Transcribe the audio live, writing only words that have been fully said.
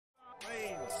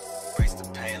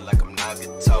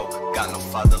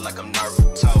father like I'm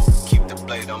Naruto. Keep the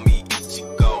blade on me,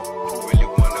 Ichigo. Who really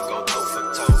wanna go toe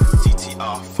for toe?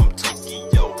 GTR from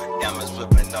Tokyo. Diamonds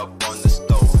whipping up on the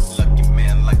stove. Lucky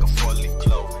man like a 4-leaf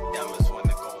clove. Diamonds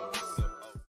wanna go and whip the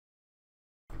boat.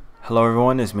 Hello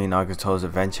everyone, it's me Nagato's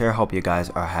Adventure. Hope you guys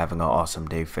are having an awesome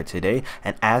day for today.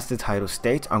 And as the title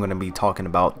states, I'm going to be talking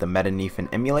about the Mednafen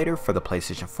Emulator for the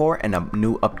PlayStation 4 and a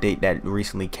new update that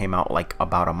recently came out like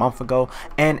about a month ago.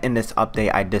 And in this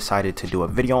update, I decided to do a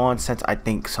video on, since I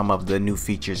think some of the new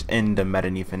features in the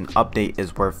Mednafen update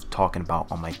is worth talking about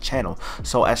on my channel.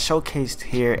 So as showcased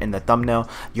here in the thumbnail,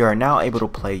 you are now able to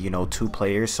play, 2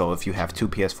 players. So if you have 2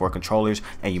 PS4 controllers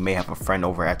and you may have a friend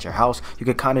over at your house, you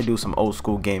could kind of do some old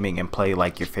school gaming and play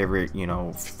like your favorite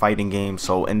fighting game.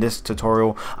 So in this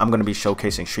tutorial, I'm going to be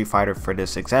showcasing Street Fighter for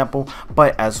this example,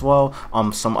 but as well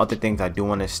some other things I do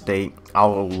want to state.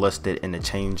 I'll list it in the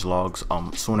change logs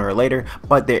sooner or later,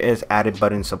 but there is added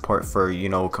button support for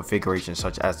configurations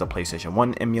such as the PlayStation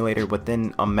 1 emulator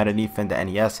within Mednafen, the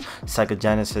NES, Sega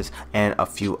Genesis, and a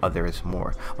few others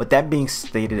more. With that being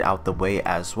stated out the way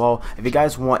as well, if you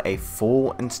guys want a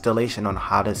full installation on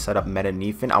how to set up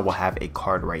Mednafen, I will have a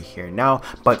card right here now,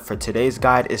 but for today's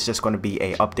guide, it's just going to be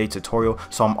a update tutorial,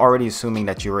 so I'm already assuming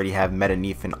that you already have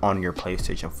Mednafen on your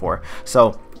PlayStation 4.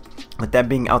 So with that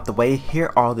being out the way,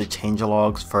 here are the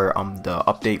changelogs for the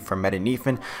update for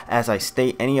Mednafen. As I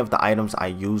state, any of the items I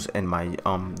use in my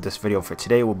this video for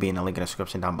today will be in the link in the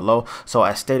description down below. So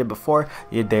as stated before,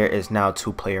 there is now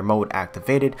 2-player mode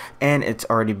activated, and it's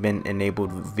already been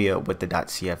enabled via with the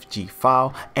 .cfg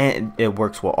file, and it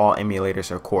works with all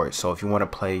emulators or cores. So if you want to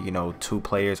play 2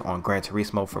 players on Gran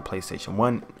Turismo for PlayStation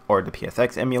 1 or the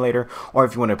PSX emulator, or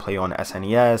if you want to play on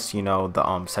SNES, the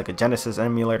Sega Genesis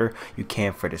emulator, you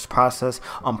can for this process.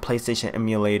 PlayStation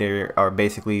emulator are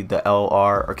basically the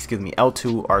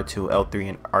L2, R2, L3,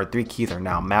 and R3 keys are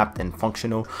now mapped and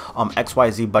functional.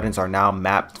 XYZ buttons are now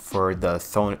mapped for the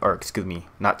Sega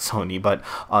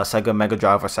Mega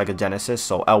Drive or Sega Genesis.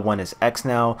 So L1 is X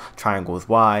now, triangle is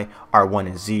Y,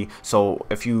 R1 is Z. So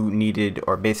if you needed,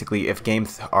 or basically if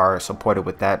games are supported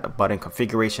with that button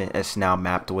configuration, it's now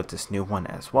mapped with this new one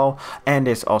as well. And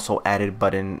there's also added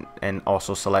button and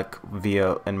also select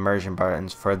via immersion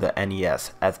buttons for the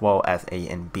NES as well as A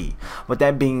and B. With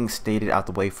that being stated out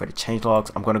the way for the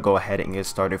changelogs, I'm going to go ahead and get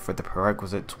started for the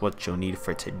prerequisites, what you'll need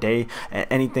for today, and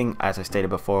anything as I stated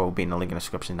before will be in the link in the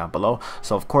description down below.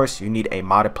 So of course you need a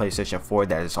modded PlayStation 4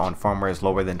 that is on firmwares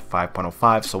lower than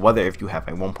 5.05. so whether if you have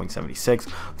a 1.76,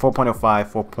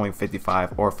 4.05,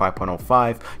 4.55, or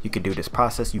 5.05, you can do this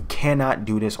process. You cannot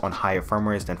do this on higher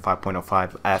firmwares than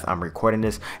 5.05 as I'm recording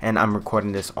this, and I'm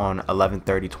recording this on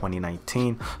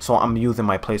 11/30/2019. so I'm using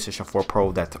my PlayStation 4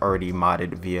 Pro that's already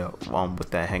modded via with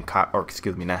the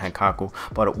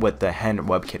with the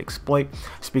Webkit Exploit.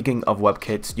 Speaking of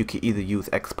webkits, you can either use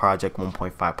X Project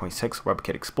 1.5.6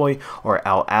 Webkit Exploit or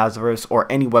Azif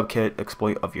or any webkit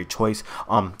exploit of your choice.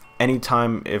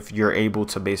 Anytime if you're able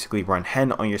to basically run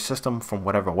hen on your system from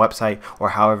whatever website or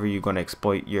however you're going to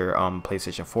exploit your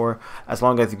PlayStation 4, as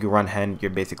long as you can run hen, you're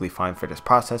basically fine for this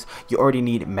process. You already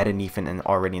need Mednafen and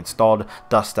already installed,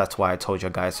 thus that's why I told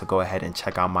you guys to go ahead and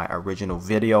check out my original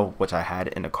video, which I had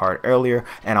in the card earlier,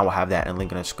 and I will have that in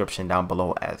link in the description down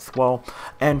below as well.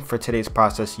 And for today's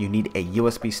process, you need a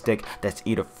USB stick that's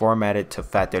either formatted to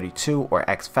FAT32 or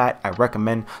EXFAT. I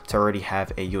recommend to already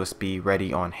have a USB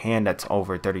ready on hand that's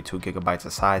over 32 gigabytes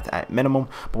of size at minimum.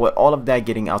 But with all of that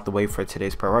getting out the way for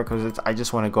today's prerequisites, I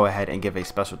just want to go ahead and give a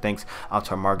special thanks out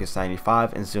to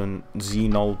Marcus95 and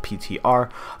ZenoPTR.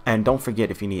 And don't forget,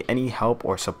 if you need any help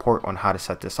or support on how to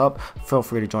set this up, feel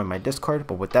free to join my Discord.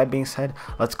 But with that being said,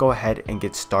 let's go ahead and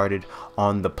get started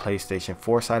on the PlayStation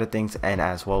 4 side of things and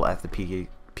as well as the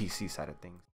PC side of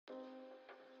things.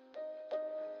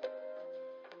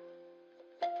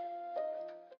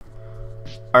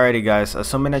 Alrighty guys,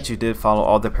 assuming that you did follow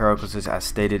all the prerequisites as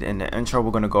stated in the intro,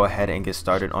 we're going to go ahead and get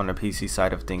started on the PC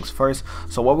side of things first.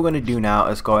 So what we're going to do now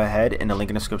is go ahead in the link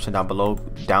in the description down below,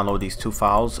 download these 2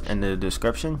 files in the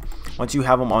description. Once you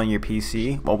have them on your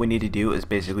PC, what we need to do is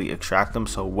basically extract them.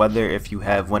 So whether if you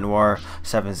have WinRAR,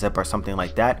 7-zip, or something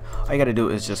like that, all you got to do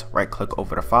is just right click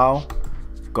over the file,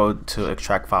 go to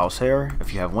extract files here.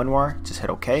 If you have WinRAR, just hit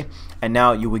OK, and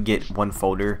now you would get one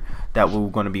folder that we're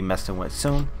going to be messing with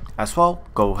soon. As well,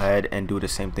 go ahead and do the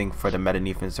same thing for the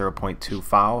Mednafen 0.2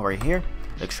 file right here.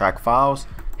 Extract files,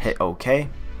 hit OK,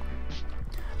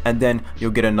 and then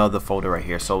you'll get another folder right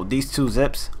here. So these 2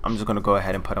 zips, I'm just going to go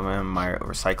ahead and put them in my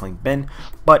recycling bin.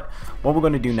 But what we're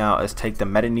going to do now is take the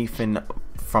Mednafen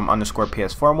from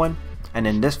 _PS4 one, and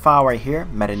in this file right here,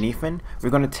 Mednafen, we're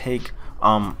going to take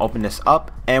open this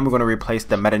up, and we're going to replace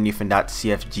the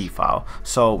Mednafen.cfg file.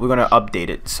 So we're going to update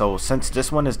it. So since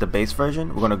this one is the base version,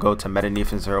 we're going to go to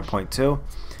Mednafen 0.2,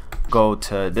 go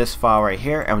to this file right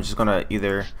here, and we're just going to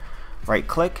either right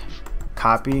click,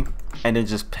 copy, and then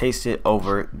just paste it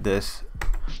over the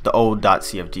old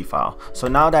 .cfg file. So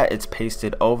now that it's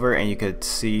pasted over, and you could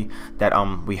see that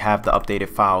we have the updated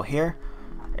file here,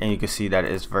 and you can see that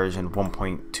it's version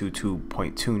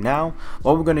 1.22.2 now.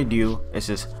 What we're going to do is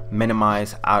just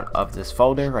minimize out of this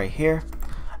folder right here,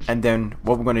 and then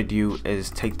what we're going to do is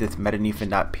take this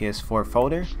Mednafen.ps4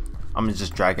 folder. I'm going to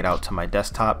just drag it out to my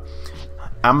desktop.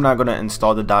 I'm not going to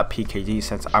install the .pkg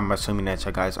since I'm assuming that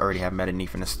you guys already have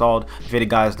Mednafen installed. If you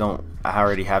guys don't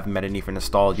already have Mednafen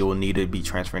installed, you will need to be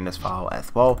transferring this file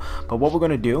as well. But what we're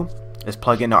going to do is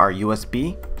plug in our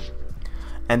USB,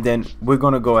 and then we're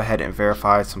going to go ahead and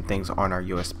verify some things on our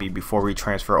USB before we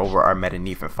transfer over our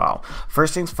Mednafen file.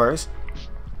 First things first,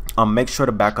 make sure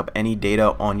to back up any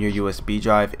data on your USB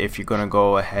drive if you're going to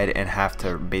go ahead and have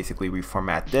to basically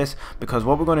reformat this, because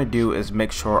what we're going to do is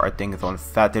make sure our thing is on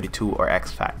FAT32 or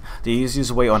EXFAT. The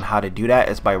easiest way on how to do that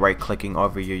is by right clicking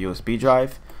over your USB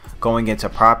drive, going into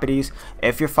properties.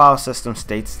 If your file system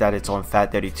states that it's on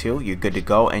FAT32, you're good to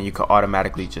go, and you can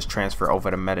automatically just transfer over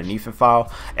the Mednafen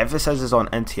file. If it says it's on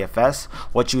NTFS,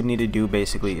 what you need to do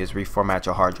basically is reformat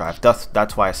your hard drive.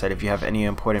 That's why I said if you have any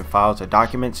important files or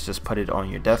documents, just put it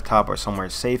on your desktop or somewhere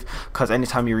safe, because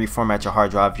anytime you reformat your hard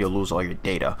drive, you'll lose all your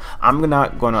data. I'm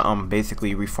not gonna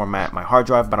basically reformat my hard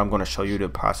drive, but I'm gonna show you the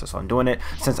process on doing it.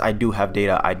 Since I do have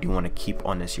data I do want to keep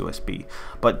on this USB.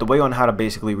 But the way on how to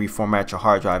basically reformat your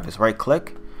hard drive is right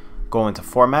click, go into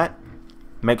format,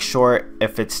 make sure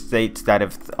if it states that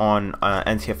if it's on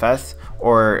NTFS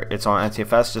or it's on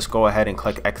NTFS, just go ahead and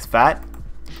click EXFAT.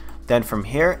 Then from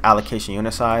here, allocation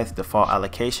unit size, default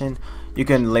allocation, you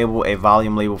can label a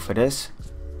volume label for this.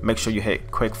 Make sure you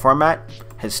hit quick format,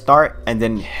 hit start, and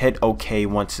then hit OK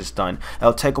once it's done.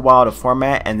 It'll take a while to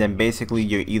format, and then basically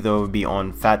you either be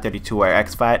on FAT32 or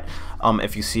EXFAT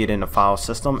if you see it in the file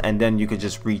system, and then you could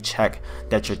just recheck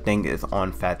that your thing is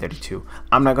on FAT32.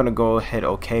 I'm not gonna go hit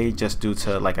OK just due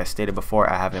to, like I stated before,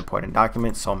 I have important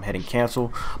documents, so I'm hitting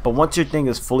cancel. But once your thing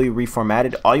is fully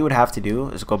reformatted, all you would have to do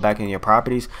is go back in your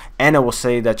properties, and it will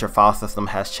say that your file system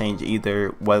has changed either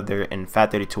whether in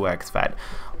FAT32 or EXFAT.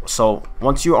 So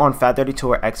once you're on FAT32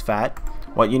 or EXFAT,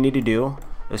 what you need to do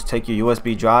is take your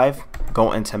USB drive,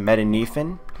 go into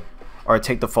Mednafen, or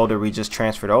take the folder we just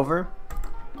transferred over,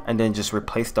 and then just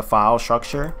replace the file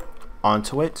structure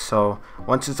onto it. So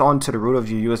once it's onto the root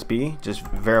of your USB, just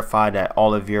verify that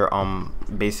all of your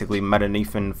basically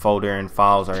Mednafen folder and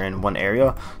files are in one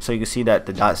area. So you can see that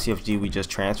the .cfg we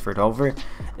just transferred over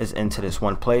is into this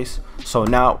one place. So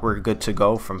now we're good to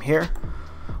go from here.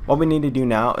 What we need to do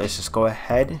now is just go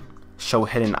ahead, show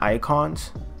hidden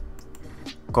icons,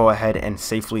 go ahead and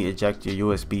safely eject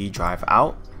your USB drive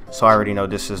out. So I already know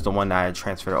this is the one that I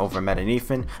transferred over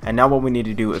Mednafen. And now what we need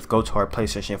to do is go to our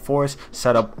PlayStation 4s,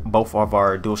 set up both of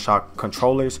our DualShock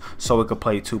controllers so we could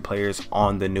play 2 players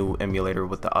on the new emulator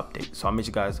with the update. So I'll meet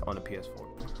you guys on the PS4.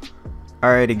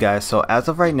 Alrighty guys, so as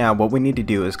of right now, what we need to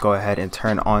do is go ahead and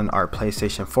turn on our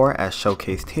PlayStation 4 as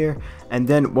showcased here, and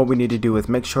then what we need to do is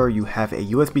make sure you have a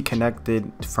USB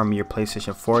connected from your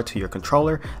PlayStation 4 to your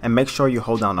controller, and make sure you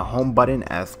hold down the home button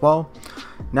as well.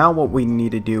 Now what we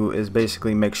need to do is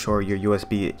basically make sure your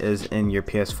USB is in your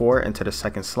PS4 into the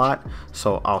second slot,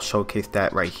 so I'll showcase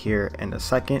that right here in a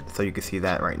second so you can see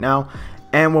that right now.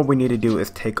 And what we need to do is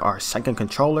take our second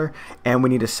controller, and we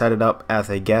need to set it up as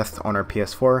a guest on our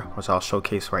PS4, which I'll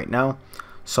showcase right now.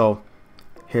 So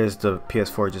here's the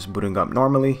PS4 just booting up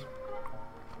normally.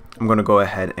 I'm going to go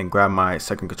ahead and grab my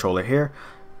second controller here.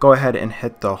 Go ahead and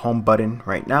hit the home button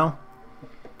right now.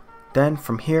 Then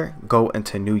from here, go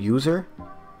into new user,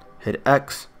 hit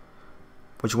X.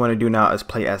 What you want to do now is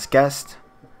play as guest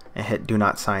and hit do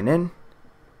not sign in.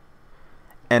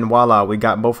 And voila, we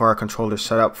got both of our controllers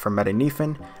set up for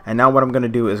Mednafen. And now what I'm going to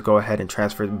do is go ahead and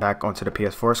transfer it back onto the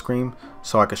PS4 screen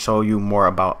so I can show you more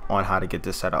about on how to get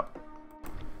this set up.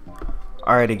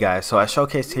 Alrighty guys, so as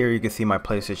showcased here, you can see my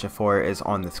PlayStation 4 is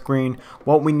on the screen.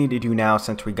 What we need to do now,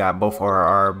 since we got both of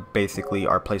our basically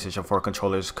our PlayStation 4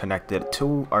 controllers connected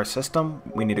to our system,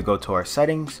 we need to go to our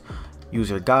settings,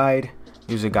 user guide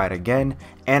again,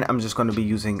 and I'm just going to be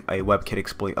using a WebKit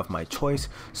exploit of my choice.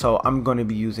 So I'm going to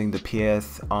be using the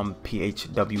PHWOAR.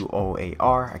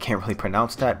 I can't really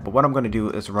pronounce that, but what I'm going to do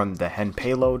is run the hen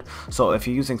payload. So if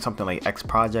you're using something like X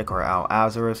Project or Al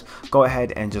Azarus, go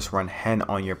ahead and just run hen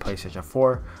on your PlayStation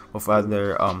 4 with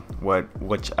other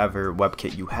whichever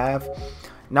WebKit you have.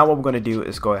 Now what we're going to do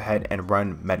is go ahead and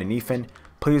run Mednafen.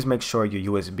 please make sure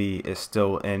your USB is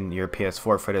still in your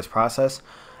PS4 for this process.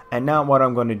 And now what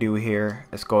I'm going to do here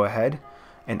is go ahead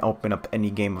and open up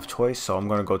any game of choice. So I'm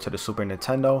going to go to the Super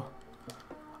Nintendo.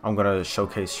 I'm going to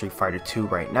showcase Street Fighter 2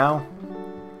 right now.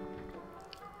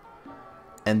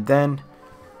 And then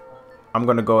I'm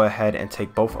going to go ahead and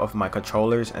take both of my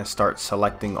controllers and start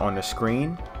selecting on the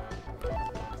screen.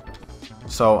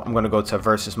 So I'm going to go to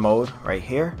versus mode right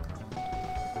here.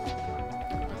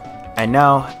 And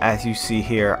now, as you see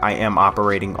here, I am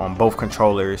operating on both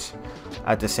controllers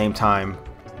at the same time.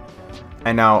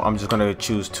 And now I'm just going to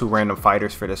choose 2 random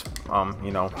fighters for this,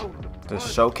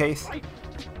 this showcase.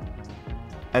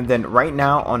 And then right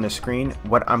now on the screen,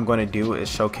 what I'm going to do is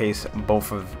showcase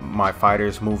both of my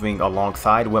fighters moving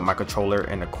alongside with my controller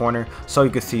in the corner, so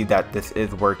you can see that this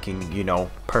is working,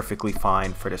 perfectly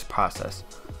fine for this process.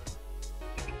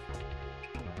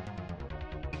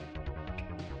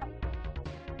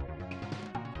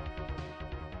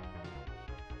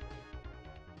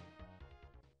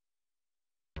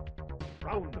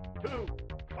 Round 2,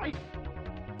 fight!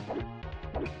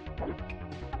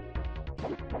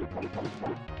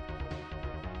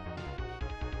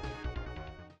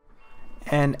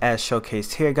 And as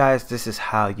showcased here, guys, this is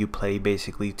how you play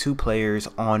basically 2 players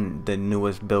on the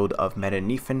newest build of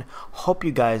Mednafen. Hope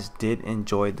you guys did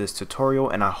enjoy this tutorial,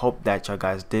 and I hope that you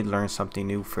guys did learn something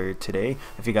new for today.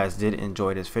 If you guys did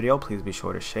enjoy this video, please be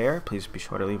sure to share. Please be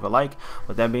sure to leave a like.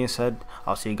 With that being said,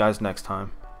 I'll see you guys next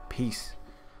time. Peace.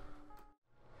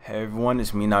 Hey everyone,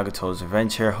 it's me, Nagato's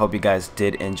Adventure. Hope you guys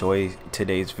did enjoy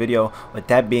today's video. With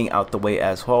that being out the way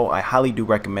as well, I highly do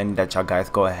recommend that y'all guys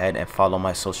go ahead and follow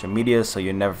my social media so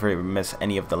you never miss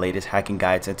any of the latest hacking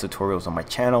guides and tutorials on my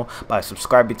channel. By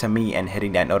subscribing to me and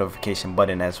hitting that notification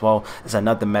button as well is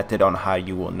another method on how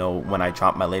you will know when I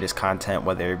drop my latest content,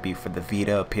 whether it be for the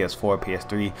Vita, PS4,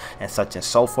 PS3, and such and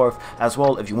so forth. As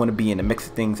well, if you want to be in the mix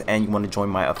of things and you want to join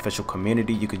my official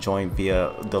community, you can join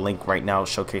via the link right now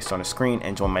showcased on the screen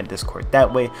and join my Discord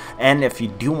that way. And if you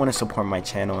do want to support my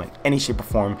channel in any shape or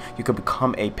form, you could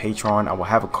become a patron. I will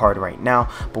have a card right now.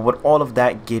 But with all of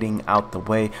that getting out the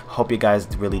way, hope you guys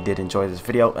really did enjoy this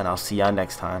video, and I'll see y'all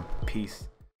next time. Peace.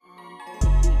 Of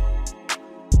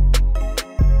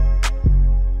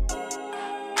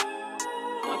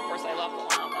course, I love the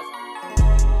llamas.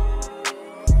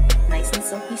 Nice and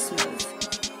silky smooth.